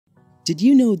Did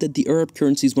you know that the Arab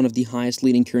currency is one of the highest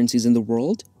leading currencies in the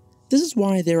world? This is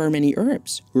why there are many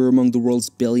Arabs who are among the world's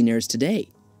billionaires today.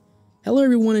 Hello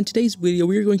everyone, in today's video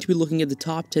we are going to be looking at the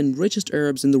top 10 richest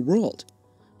Arabs in the world.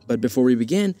 But before we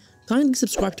begin, kindly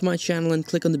subscribe to my channel and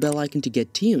click on the bell icon to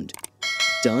get tuned.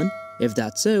 Done? If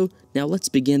that's so, now let's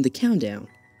begin the countdown.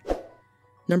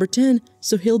 Number 10.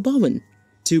 Sohail Bhawan,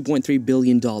 $2.3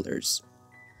 billion. The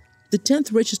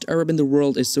 10th richest Arab in the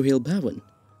world is Sohail Bhawan.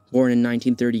 Born in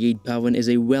 1938, Bhawan is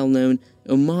a well-known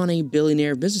Omani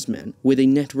billionaire businessman with a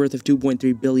net worth of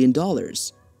 $2.3 billion.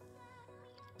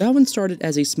 Bhawan started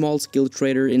as a small-scale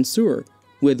trader in Sur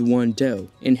with one dough,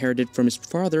 inherited from his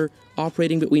father,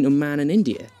 operating between Oman and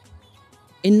India.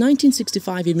 In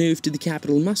 1965, he moved to the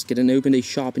capital Muscat and opened a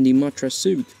shop in the Matra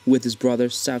Souk with his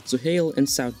brothers South Sohail and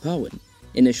South Bhawan,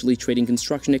 initially trading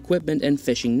construction equipment and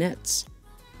fishing nets.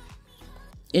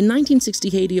 In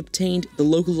 1968, he obtained the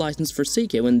local license for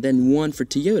Seiko and then one for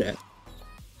Toyota.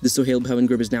 The Sohail Bhawan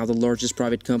Group is now the largest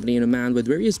private company in Oman with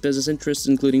various business interests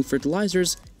including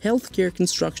fertilizers, healthcare,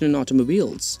 construction, and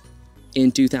automobiles.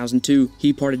 In 2002,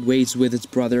 he parted ways with his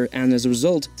brother, and as a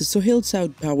result, the Sohail South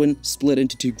Bhawan split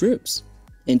into two groups.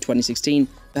 In 2016,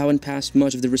 Bhawan passed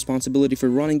much of the responsibility for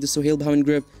running the Sohail Bhawan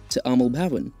Group to Amal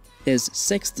Bhawan, his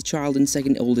sixth child and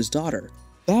second oldest daughter.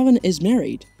 Bhawan is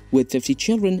married, with 50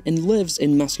 children, and lives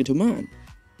in Muscat, Oman.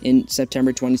 In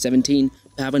September 2017,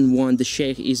 Bhawan won the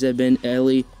Sheikh Isa bin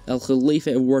Ali Al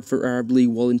Khalifa Award for Arab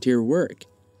League volunteer work.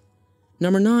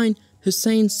 Number 9.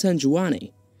 Hussein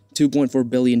Sanjwani, $2.4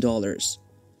 billion.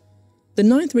 The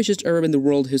 9th richest Arab in the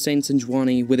world, Hussein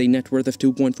Sanjwani, with a net worth of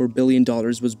 $2.4 billion,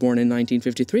 was born in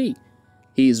 1953.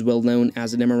 He is well known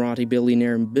as an Emirati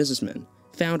billionaire and businessman,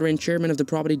 founder and chairman of the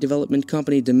property development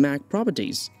company Damac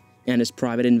Properties, and his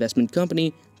private investment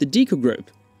company, the Deco Group.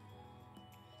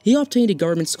 He obtained a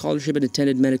government scholarship and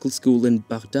attended medical school in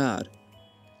Baghdad.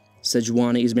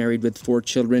 Sanjwani is married with 4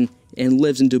 children and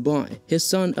lives in Dubai. His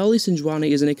son, Ali Sanjwani,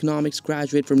 is an economics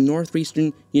graduate from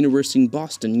Northeastern University in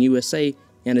Boston, USA,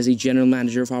 and is a general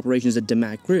manager of operations at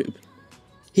Damac Group.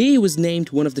 He was named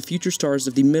one of the future stars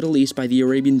of the Middle East by the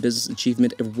Arabian Business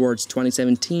Achievement Awards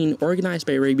 2017, organized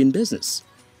by Arabian Business.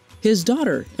 His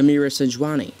daughter, Amira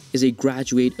Sanjwani, is a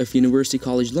graduate of University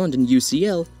College London,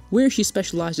 UCL, where she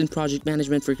specialized in project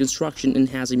management for construction and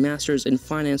has a master's in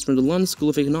finance from the London School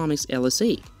of Economics,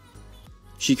 LSE.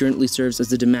 She currently serves as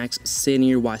the Damac's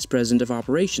Senior Vice President of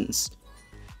Operations.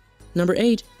 Number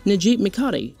 8. Najib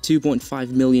Mikati,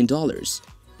 $2.5 million.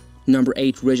 Number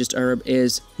 8 richest Arab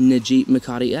is Najib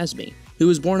Mikati Azmi, who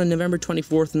was born on November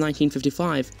 24,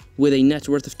 1955, with a net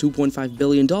worth of $2.5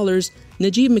 billion.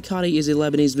 Najib Mikati is a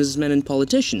Lebanese businessman and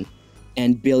politician,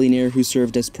 and billionaire who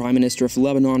served as Prime Minister of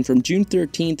Lebanon from June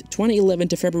 13, 2011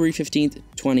 to February 15,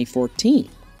 2014.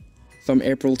 From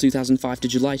April 2005 to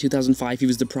July 2005, he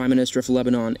was the Prime Minister of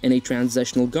Lebanon in a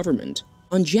transitional government.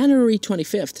 On January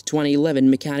 25,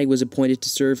 2011, Mikati was appointed to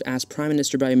serve as Prime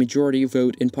Minister by a majority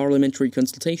vote in parliamentary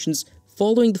consultations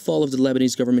following the fall of the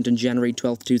Lebanese government on January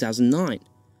 12, 2009.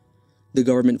 The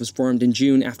government was formed in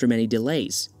June after many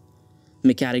delays.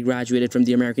 Mikati graduated from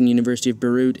the American University of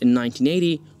Beirut in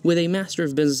 1980 with a Master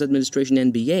of Business Administration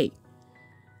MBA.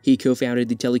 He co-founded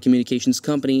the telecommunications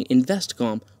company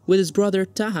Investcom with his brother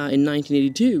Taha in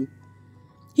 1982.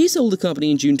 He sold the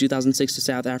company in June 2006 to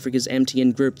South Africa's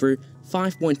MTN Group for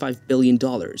 $5.5 billion,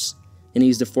 and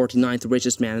he's the 49th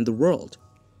richest man in the world.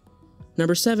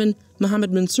 Number 7.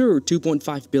 Mohammed Mansour,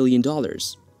 $2.5 billion.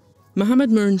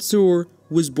 Mohammed Mansour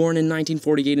was born in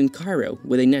 1948 in Cairo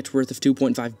with a net worth of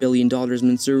 $2.5 billion.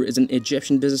 Mansour is an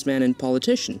Egyptian businessman and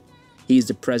politician. He is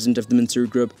the president of the Mansour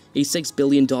Group, a $6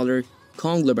 billion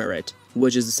conglomerate,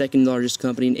 which is the second largest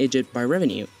company in Egypt by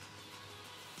revenue.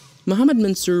 Mohammed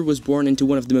Mansour was born into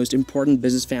one of the most important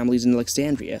business families in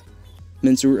Alexandria.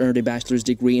 Mansour earned a bachelor's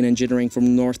degree in engineering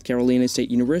from North Carolina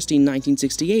State University in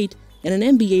 1968 and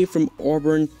an MBA from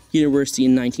Auburn University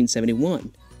in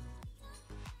 1971.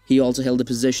 He also held the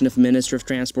position of Minister of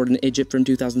Transport in Egypt from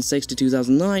 2006 to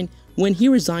 2009, when he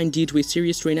resigned due to a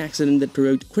serious train accident that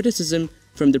provoked criticism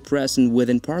from the press and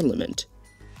within Parliament.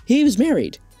 He was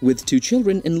married, with 2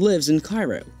 children, and lives in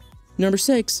Cairo. Number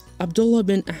 6. Abdullah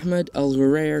bin Ahmed Al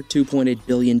Ghurair, $2.8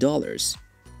 billion.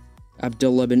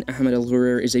 Abdullah bin Ahmed Al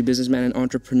Ghurair is a businessman and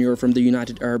entrepreneur from the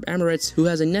United Arab Emirates who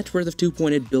has a net worth of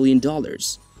 $2.8 billion.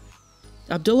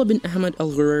 Abdullah bin Ahmed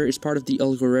Al Ghurair is part of the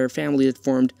Al Ghurair family that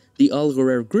formed the Al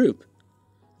Ghurair Group.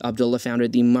 Abdullah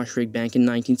founded the Mashreq Bank in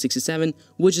 1967,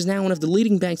 which is now one of the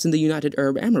leading banks in the United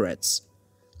Arab Emirates.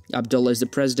 Abdullah is the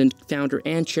president, founder,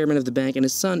 and chairman of the bank, and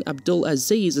his son Abdul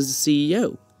Aziz is the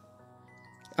CEO.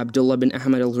 Abdullah bin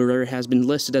Ahmed Al Ghurair has been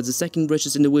listed as the second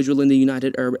richest individual in the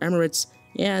United Arab Emirates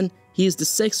and he is the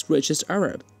 6th richest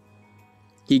Arab.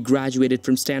 He graduated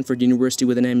from Stanford University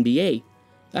with an MBA.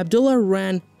 Abdullah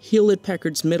ran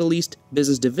Hewlett-Packard's Middle East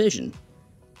business division.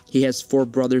 He has 4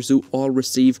 brothers who all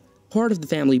receive part of the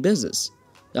family business.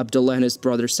 Abdullah and his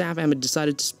brother Saf Ahmed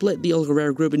decided to split the Al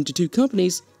Ghurair Group into 2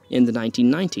 companies in the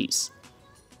 1990s.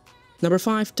 Number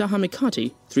 5. Taha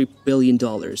Mikati, $3 billion.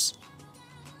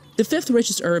 The 5th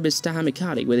richest Arab is Taha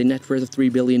Mikati, with a net worth of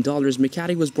 $3 billion.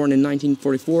 Mikati was born in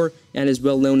 1944 and is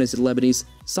well known as a Lebanese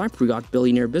Cypriot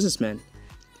billionaire businessman,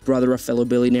 brother of fellow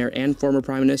billionaire and former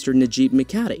Prime Minister Najib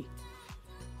Mikati.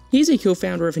 He is a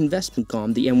co-founder of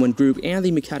Investment.com, the M1 Group, and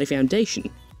the Mikati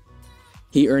Foundation.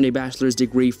 He earned a bachelor's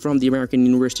degree from the American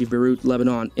University of Beirut,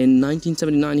 Lebanon. In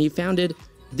 1979, he founded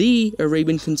the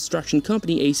Arabian construction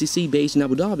company ACC, based in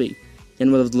Abu Dhabi,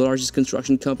 and one of the largest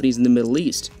construction companies in the Middle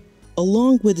East.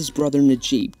 Along with his brother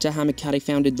Najib, Taha Mikati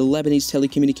founded the Lebanese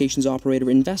telecommunications operator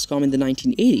Investcom in the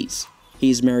 1980s. He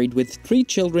is married with 3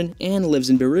 children and lives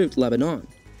in Beirut, Lebanon.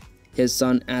 His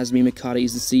son Azmi Mikati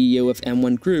is the CEO of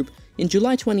M1 Group. In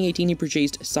July 2018, he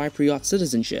purchased Cypriot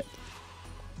citizenship.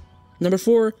 Number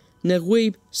 4.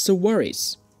 Naguib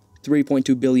Sawiris,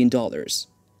 $3.2 billion.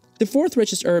 The 4th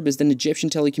richest Arab is an Egyptian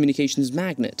telecommunications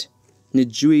magnate,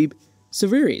 Naguib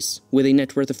Sawiris, with a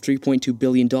net worth of $3.2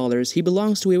 billion. He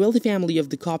belongs to a wealthy family of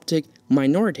the Coptic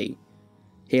minority,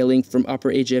 hailing from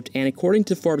Upper Egypt, and according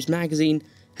to Forbes magazine,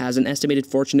 has an estimated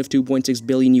fortune of $2.6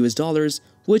 billion US,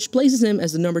 which places him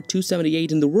as the number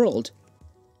 278 in the world.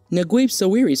 Naguib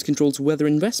Sawiris controls Weather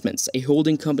Investments, a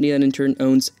holding company that in turn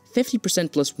owns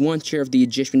 50% plus 1 share of the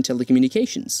Egyptian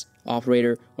telecommunications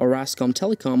operator Orascom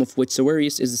Telecom, of which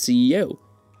Sawiris is the CEO,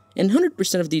 and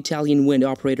 100% of the Italian wind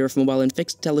operator of mobile and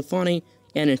fixed telephony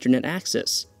and internet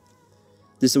access.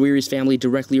 The Sawiris family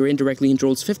directly or indirectly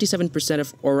controls 57%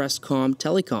 of Orascom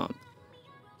Telecom.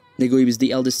 Naguib is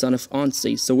the eldest son of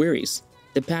Onsi Sawiris,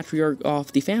 the patriarch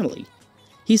of the family.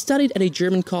 He studied at a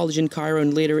German college in Cairo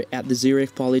and later at the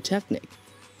Zurich Polytechnic.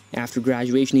 After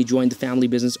graduation, he joined the family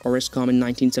business Orascom in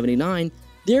 1979.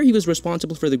 There he was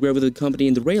responsible for the growth of the company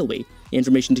in the railway,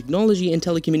 information technology, and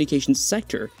telecommunications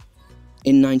sector.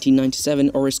 In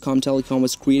 1997, Orascom Telecom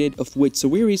was created, of which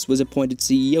Sawiris was appointed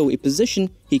CEO, a position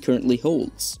he currently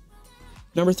holds.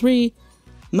 Number 3.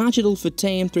 Majid Al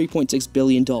Futtaim, $3.6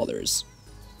 billion.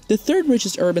 The 3rd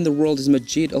richest Arab in the world is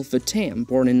Majid Al Futtaim,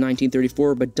 born in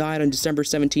 1934 but died on December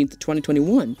 17,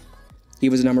 2021. He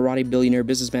was an Emirati billionaire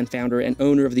businessman, founder and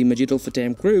owner of the Majid Al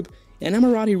Futtaim Group, an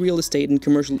Emirati real estate and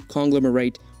commercial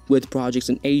conglomerate with projects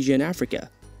in Asia and Africa.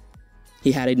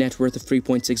 He had a net worth of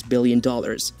 $3.6 billion.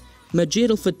 Majid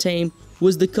Al Futtaim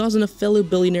was the cousin of fellow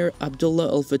billionaire Abdullah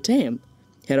Al Futtaim,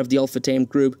 head of the Al Futtaim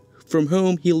Group, from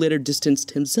whom he later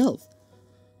distanced himself.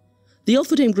 The Al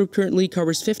Futtaim Group currently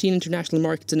covers 15 international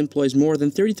markets and employs more than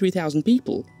 33,000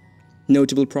 people.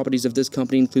 Notable properties of this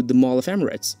company include the Mall of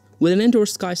Emirates, with an indoor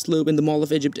sky slope, and the Mall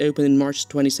of Egypt opened in March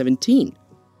 2017.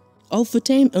 Al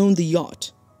Futtaim owned the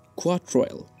yacht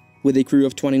Quattroil, with a crew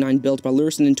of 29, built by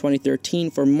Lursen in 2013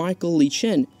 for Michael Lee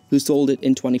Chin, who sold it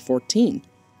in 2014.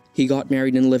 He got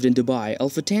married and lived in Dubai.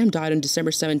 Al Futtaim died on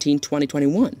December 17,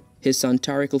 2021. His son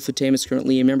Tariq Al Futtaim is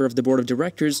currently a member of the board of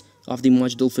directors of the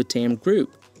Majid Al Futtaim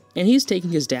Group, and he is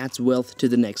taking his dad's wealth to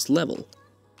the next level.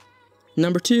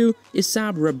 Number 2 is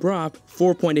Saad Rabrab,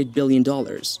 $4.8 billion.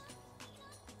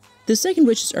 The 2nd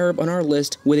richest Arab on our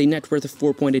list, with a net worth of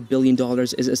 $4.8 billion,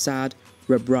 is Saad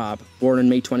Rabrab, born on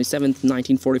May 27,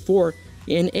 1944,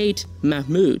 in 8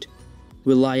 Mahmoud,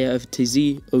 Wilaya of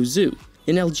Tizi Ouzou,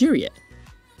 in Algeria.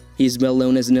 He is well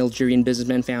known as an Algerian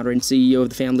businessman, founder, and CEO of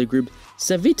the family group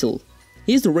Savitel.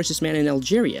 He is the richest man in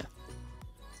Algeria.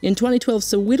 In 2012,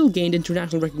 Savitel gained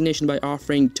international recognition by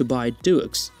offering to buy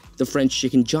Deux, the French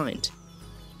chicken giant.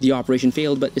 The operation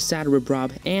failed, but Saad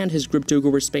Rabrab and his group took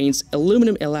over Spain's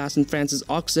Aluminum Elas and France's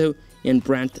Oxo and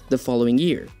Brandt the following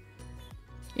year.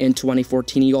 In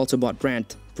 2014, he also bought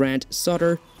Brandt,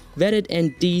 Sutter, Vetted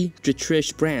and D.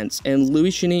 Dietrich brands, and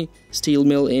Lavishly steel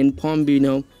mill in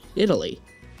Piombino, Italy.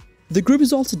 The group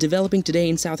is also developing today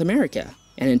in South America,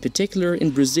 and in particular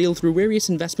in Brazil through various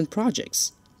investment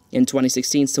projects. In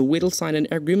 2016, Savitel signed an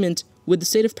agreement with the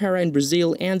state of Pará in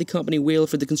Brazil and the company Whale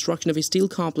for the construction of a steel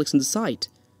complex on the site.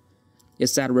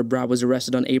 Saad Rabrab was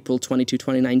arrested on April 22,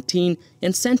 2019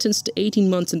 and sentenced to 18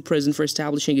 months in prison for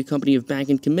establishing a company of bank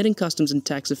and committing customs and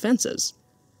tax offenses.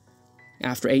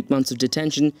 After 8 months of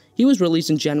detention, he was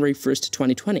released on January 1,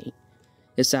 2020.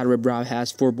 Saad Rabrab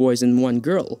has 4 boys and 1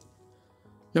 girl.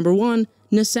 Number 1.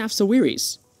 Nassaf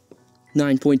Sawiris,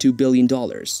 $9.2 billion.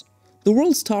 The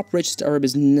world's top richest Arab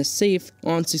is Nassaf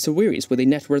Onsi Sawiris, with a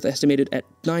net worth estimated at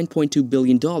 $9.2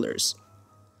 billion.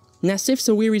 Nassaf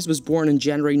Sawiris was born on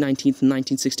January 19,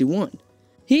 1961.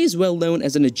 He is well known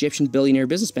as an Egyptian billionaire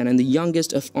businessman and the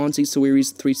youngest of Ansi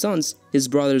Sawiri's 3 sons. His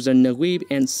brothers are Nawib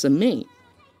and Sameh.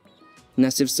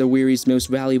 Nassif Sawiri's most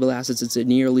valuable assets is a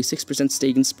nearly 6%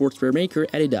 stake in sportswear maker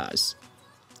Adidas.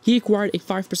 He acquired a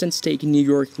 5% stake in New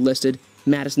York-listed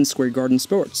Madison Square Garden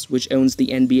Sports, which owns the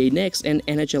NBA Knicks and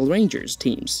NHL Rangers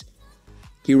teams.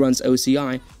 He runs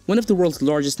OCI, one of the world's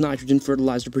largest nitrogen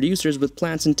fertilizer producers with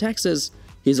plants in Texas.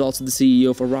 He is also the CEO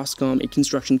of Roscom, a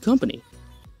construction company.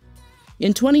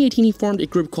 In 2018, he formed a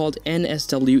group called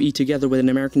NSWE together with an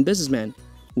American businessman,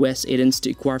 Wes Edens,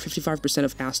 to acquire 55%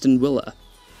 of Aston Villa.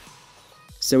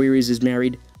 Sawiris is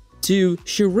married to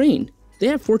Shireen. They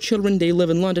have 4 children, they live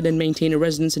in London and maintain a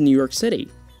residence in New York City.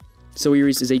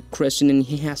 Sawiris is a Christian and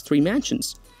he has 3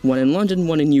 mansions, one in London,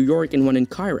 one in New York, and one in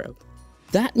Cairo.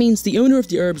 That means the owner of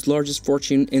the Arab's largest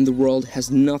fortune in the world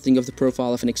has nothing of the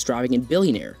profile of an extravagant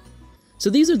billionaire. So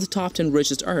these are the top 10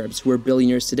 richest Arabs who are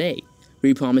billionaires today.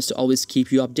 We promise to always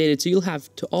keep you updated, so you'll have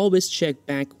to always check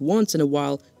back once in a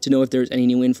while to know if there's any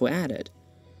new info added.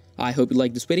 I hope you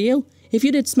liked this video. If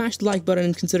you did, smash the like button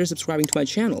and consider subscribing to my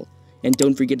channel. And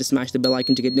don't forget to smash the bell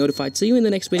icon to get notified. See you in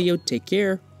the next video. Take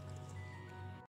care.